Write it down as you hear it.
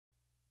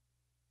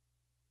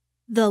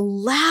The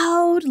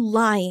Loud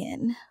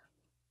Lion.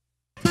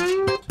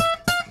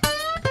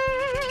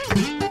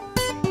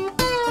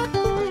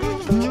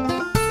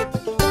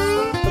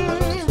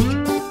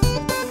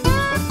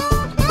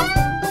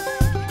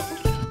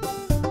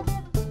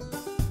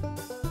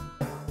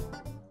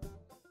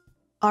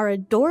 Our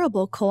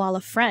adorable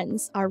koala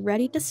friends are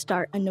ready to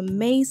start an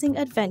amazing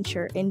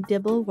adventure in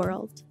Dibble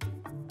World.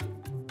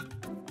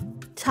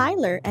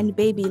 Tyler and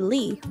baby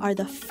Lee are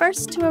the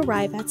first to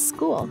arrive at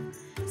school.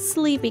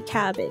 Sleepy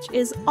Cabbage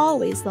is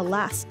always the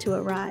last to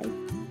arrive.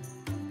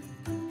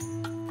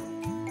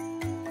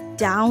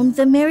 Down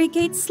the Merry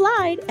Gate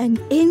slide and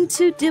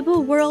into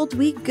Dibble World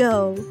we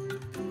go.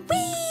 Whee!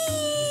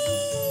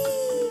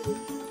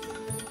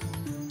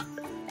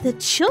 The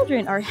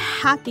children are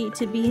happy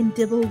to be in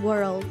Dibble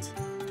World.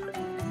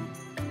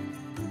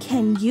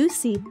 Can you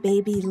see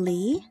baby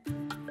Lee,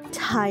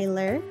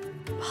 Tyler,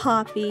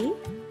 Poppy,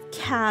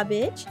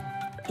 Cabbage,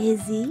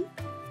 Izzy,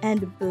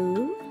 and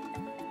Boo?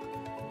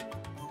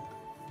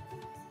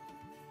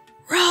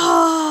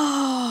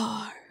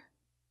 Roar!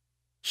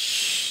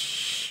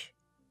 Shh!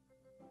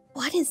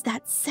 What is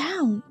that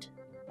sound?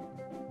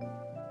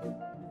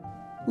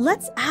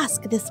 Let's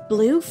ask this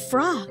blue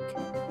frog.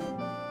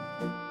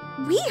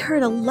 We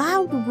heard a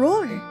loud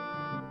roar.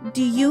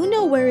 Do you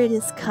know where it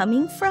is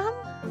coming from?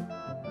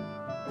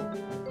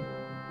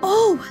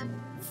 Oh,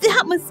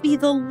 that must be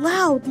the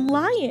loud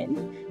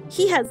lion.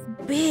 He has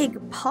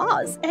big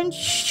paws and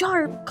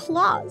sharp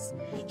claws.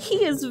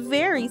 He is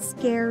very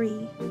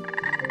scary.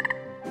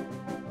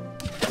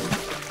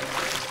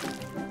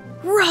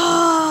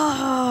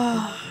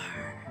 Roar!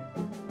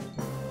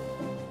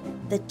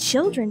 The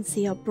children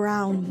see a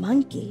brown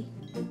monkey.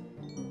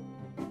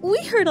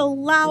 We heard a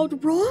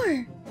loud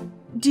roar.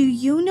 Do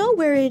you know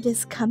where it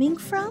is coming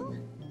from?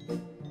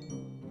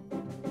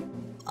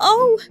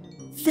 Oh,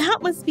 that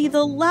must be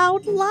the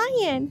loud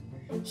lion.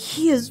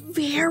 He is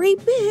very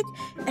big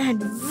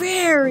and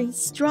very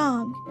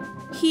strong.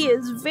 He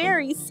is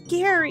very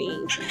scary.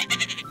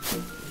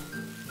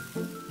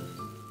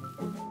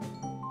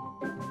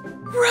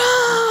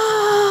 Roar!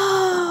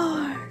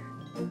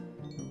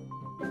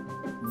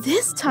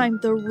 This time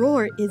the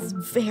roar is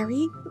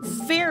very,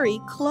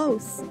 very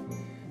close.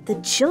 The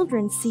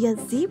children see a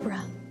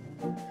zebra.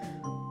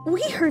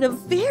 We heard a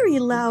very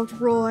loud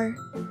roar.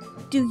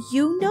 Do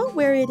you know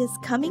where it is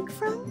coming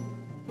from?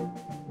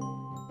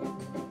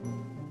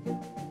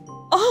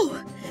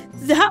 Oh,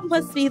 that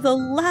must be the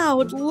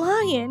loud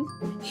lion.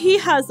 He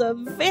has a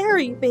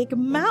very big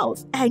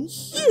mouth and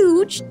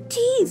huge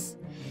teeth.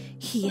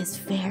 He is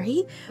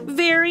very,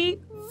 very,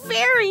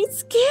 very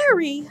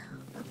scary.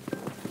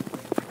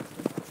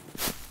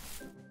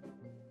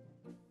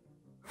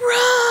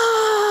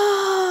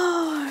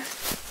 Roar!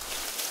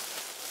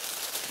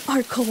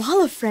 Our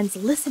koala friends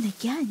listen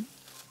again.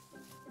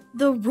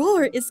 The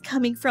roar is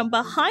coming from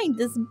behind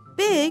this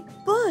big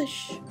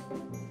bush.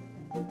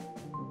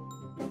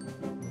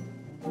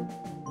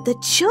 The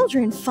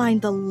children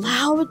find the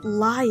loud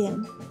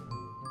lion.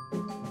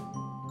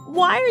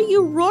 Why are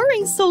you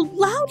roaring so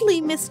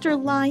loudly,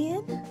 Mr.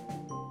 Lion?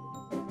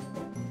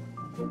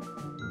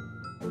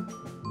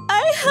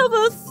 I have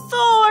a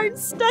thorn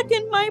stuck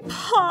in my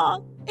paw,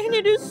 and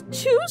it is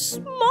too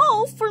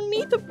small for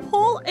me to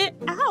pull it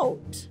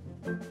out.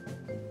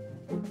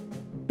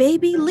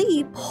 Baby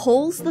Lee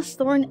pulls the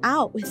thorn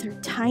out with her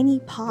tiny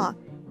paw.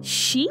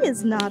 She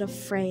is not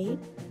afraid.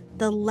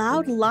 The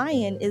loud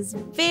lion is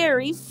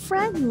very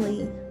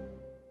friendly.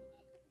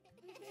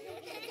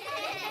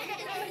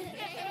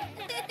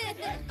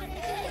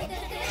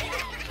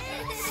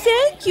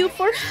 Thank you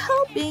for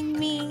helping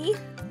me.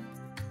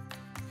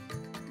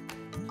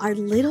 Our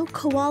little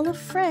koala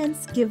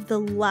friends give the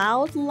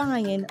loud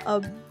lion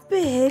a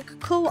big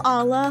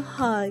koala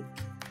hug.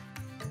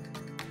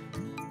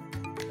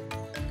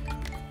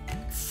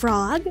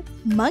 Frog,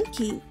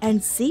 monkey,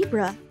 and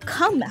zebra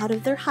come out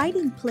of their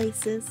hiding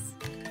places.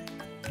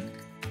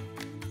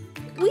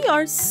 We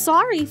are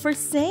sorry for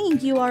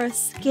saying you are a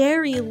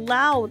scary,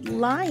 loud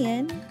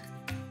lion.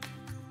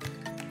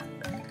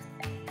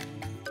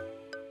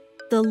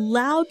 The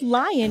loud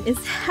lion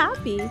is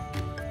happy.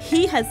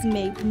 He has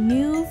made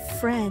new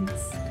friends.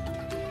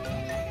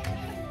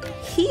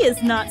 He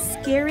is not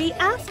scary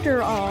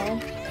after all.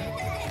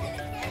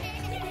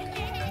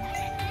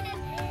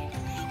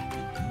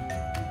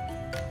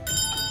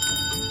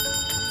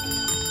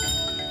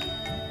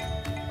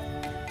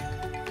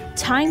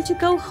 Time to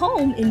go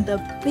home in the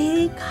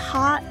big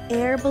hot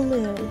air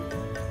balloon.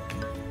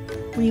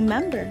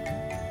 Remember,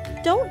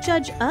 don't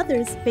judge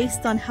others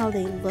based on how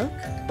they look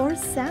or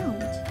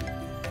sound.